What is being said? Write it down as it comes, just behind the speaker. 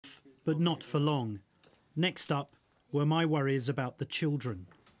but not for long. Next up were my worries about the children.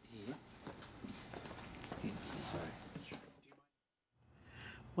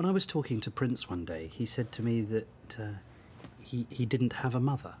 When I was talking to Prince one day, he said to me that he didn't have a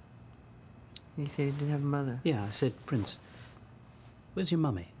mother. He said he didn't have a mother? Yeah, I said, Prince, where's your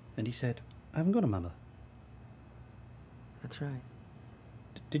mummy? And he said, I haven't got a mother. That's right.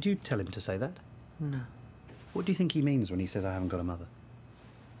 Did you tell him to say that? No. What do you think he means when he says I haven't got a mother?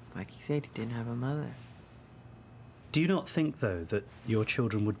 Like he said, he didn't have a mother. Do you not think, though, that your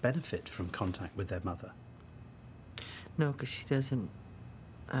children would benefit from contact with their mother? No, because she doesn't...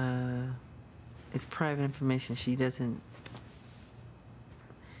 it's private information. She doesn't...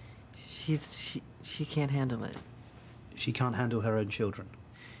 She can't handle it. She can't handle her own children?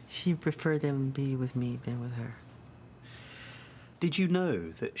 She preferred them to be with me than with her. Did you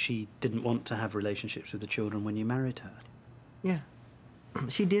know that she didn't want to have relationships with the children when you married her? Yeah.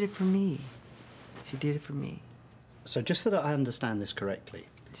 She did it for me. She did it for me. So just so that I understand this correctly...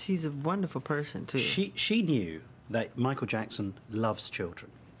 She's a wonderful person, too. She knew that Michael Jackson loves children.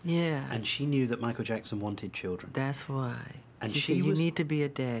 Yeah. And she knew that Michael Jackson wanted children. That's why. And she said, you need to be a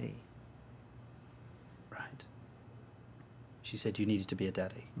daddy. Right. She said you needed to be a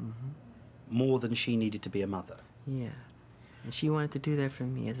daddy. Mm-hmm. More than she needed to be a mother. Yeah. And she wanted to do that for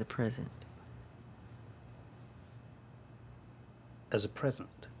me as a present. As a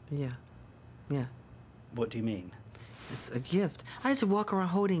present? Yeah. Yeah. What do you mean? It's a gift. I used to walk around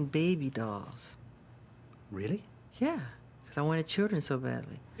holding baby dolls. Really? Yeah, because I wanted children so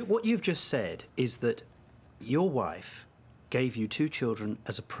badly. What you've just said is that your wife gave you 2 children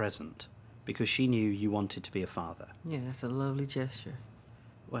as a present because she knew you wanted to be a father. Yeah, that's a lovely gesture.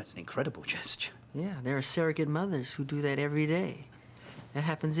 Well, it's an incredible gesture. Yeah, there are surrogate mothers who do that every day. That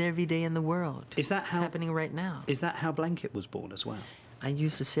happens every day in the world. Is that how... It's happening right now. Is that how Blanket was born as well? I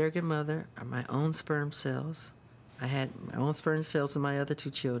used a surrogate mother, or my own sperm cells. I had my own sperm cells in my other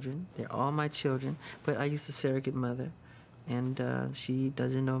 2 children. They're all my children, but I used a surrogate mother. And she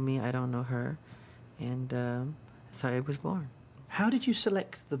doesn't know me, I don't know her. And that's how I was born. How did you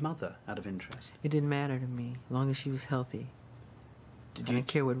select the mother, out of interest? It didn't matter to me, as long as she was healthy. I didn't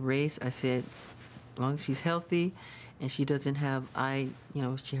care what race. I said, as long as she's healthy and she doesn't have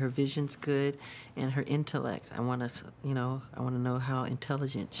her vision's good and her intellect. I want to know how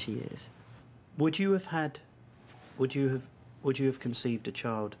intelligent she is. Would you have conceived a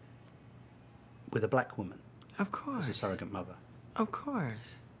child with a black woman? Of course. As a surrogate mother? Of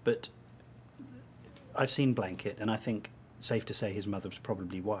course. But I've seen Blanket, and I think safe to say his mother was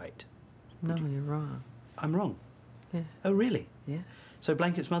probably white. No, you're wrong. I'm wrong? Yeah. Oh, really? Yeah. So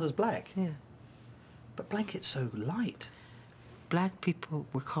Blanket's mother's black? Yeah. But Blanket's so light. Black people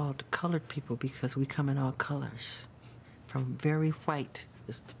were called colored people because we come in all colors. From very white,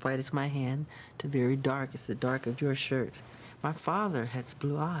 as white as my hand, to very dark, it's the dark of your shirt. My father has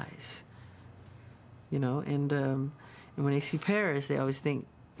blue eyes, and when they see Paris, they always think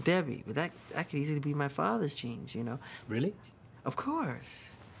Debbie, but that could easily be my father's genes, Really? Of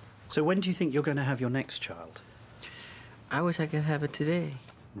course. So when do you think you're going to have your next child? I wish I could have it today.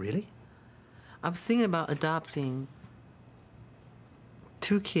 Really? I was thinking about adopting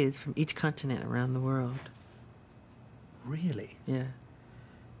 2 kids from each continent around the world. Really? Yeah.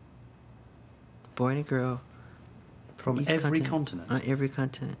 A boy and a girl. From every continent? On every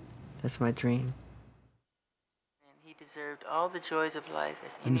continent. That's my dream. And he deserved all the joys of life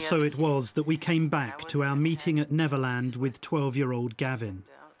as any And so other it kid. was that we came back to our meeting at Neverland with 12-year-old Gavin.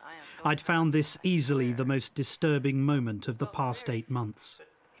 I'd found this easily the most disturbing moment of the past 8 months.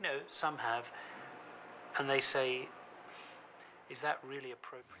 But, some have, and they say, is that really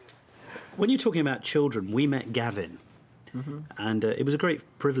appropriate? When you're talking about children, we met Gavin. Mm-hmm. And it was a great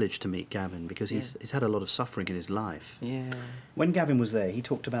privilege to meet Gavin because he's had a lot of suffering in his life. Yeah. When Gavin was there, he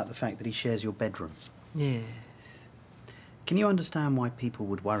talked about the fact that he shares your bedroom. Yes. Can you understand why people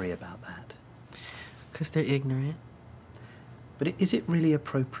would worry about that? Because they're ignorant. But is it really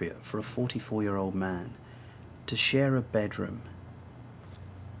appropriate for a 44-year-old man to share a bedroom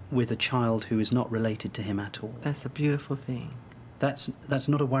with a child who is not related to him at all? That's a beautiful thing. That's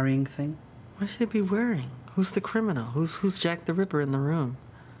not a worrying thing? Why should it be worrying? Who's the criminal? Who's Jack the Ripper in the room?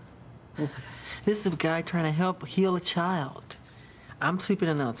 This is a guy trying to help heal a child. I'm sleeping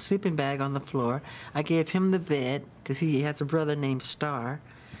in a sleeping bag on the floor. I gave him the bed because he has a brother named Star.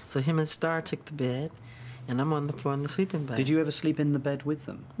 So him and Star took the bed, and I'm on the floor in the sleeping bag. Did you ever sleep in the bed with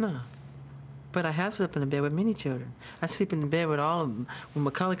them? No. But I have slept in the bed with many children. I sleep in the bed with all of them. When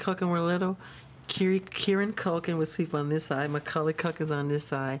Macaulay Culkin were little, Kieran Culkin would sleep on this side. Macaulay Culkin's on this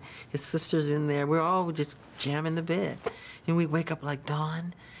side. His sister's in there. We're all just jamming the bed. And we wake up like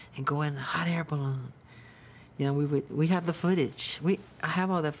dawn and go in a hot air balloon. You know, we have the footage. I have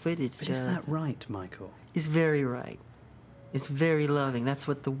all that footage. But is that right, Michael? It's very right. It's very loving. That's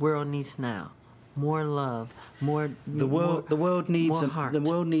what the world needs now. More love, more. The world needs heart. The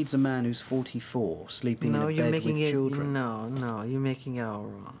world needs a man who's 44 sleeping in a bed with children. No, you're making it all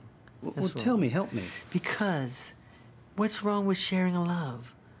wrong. Well, tell me, help me. Because, what's wrong with sharing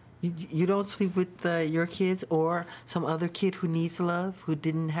love? You don't sleep with your kids or some other kid who needs love, who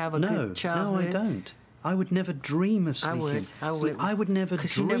didn't have a good childhood? No, I don't. I would never dream of sleeping. I would. I would never dream.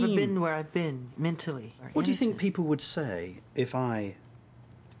 Because you've never been where I've been, mentally. What do you think people would say if I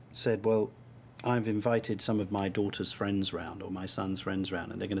said, well, I've invited some of my daughter's friends round or my son's friends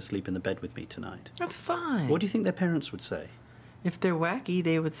round and they're going to sleep in the bed with me tonight? That's fine. What do you think their parents would say? If they're wacky,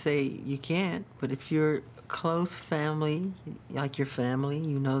 they would say you can't. But if you're close family, like your family,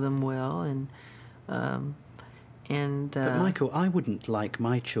 you know them well, but Michael, I wouldn't like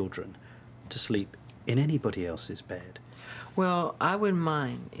my children to sleep in anybody else's bed. Well, I wouldn't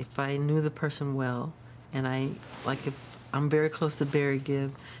mind if I knew the person well, and if I'm very close to Barry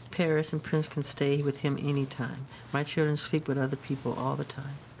Gibb, Paris and Prince can stay with him anytime. My children sleep with other people all the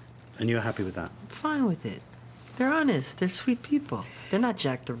time. And you're happy with that? I'm fine with it. They're honest. They're sweet people. They're not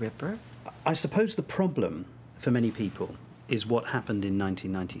Jack the Ripper. I suppose the problem for many people is what happened in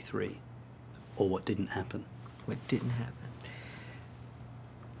 1993, or what didn't happen. What didn't happen.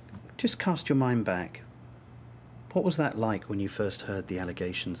 Just cast your mind back. What was that like when you first heard the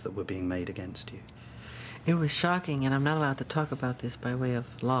allegations that were being made against you? It was shocking, and I'm not allowed to talk about this by way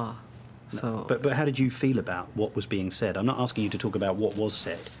of law. So, but how did you feel about what was being said? I'm not asking you to talk about what was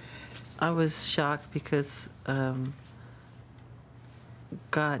said. I was shocked because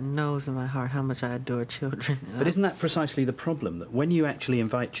God knows in my heart how much I adore children. But isn't that precisely the problem, that when you actually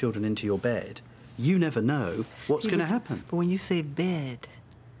invite children into your bed, you never know what's going to happen? But when you say bed,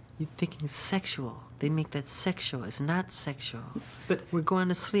 you're thinking sexual. They make that sexual. It's not sexual. But we're going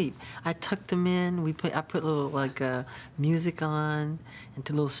to sleep. I tuck them in. I put a little music on, and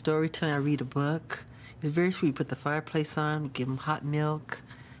do a little storytelling. I read a book. It's very sweet. Put the fireplace on. We give them hot milk.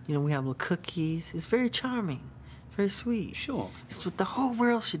 You know, we have little cookies. It's very charming. Very sweet. Sure. It's what the whole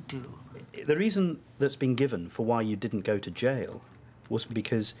world should do. The reason that's been given for why you didn't go to jail was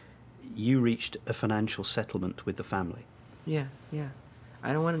because you reached a financial settlement with the family. Yeah.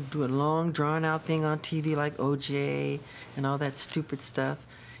 I don't want to do a long, drawn-out thing on TV like OJ and all that stupid stuff.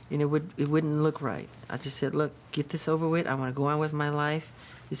 And it wouldn't look right. I just said, look, get this over with. I want to go on with my life.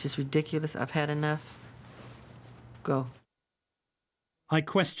 It's just ridiculous. I've had enough. Go. I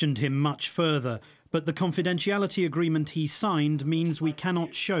questioned him much further, but the confidentiality agreement he signed means we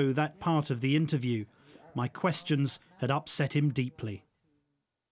cannot show that part of the interview. My questions had upset him deeply.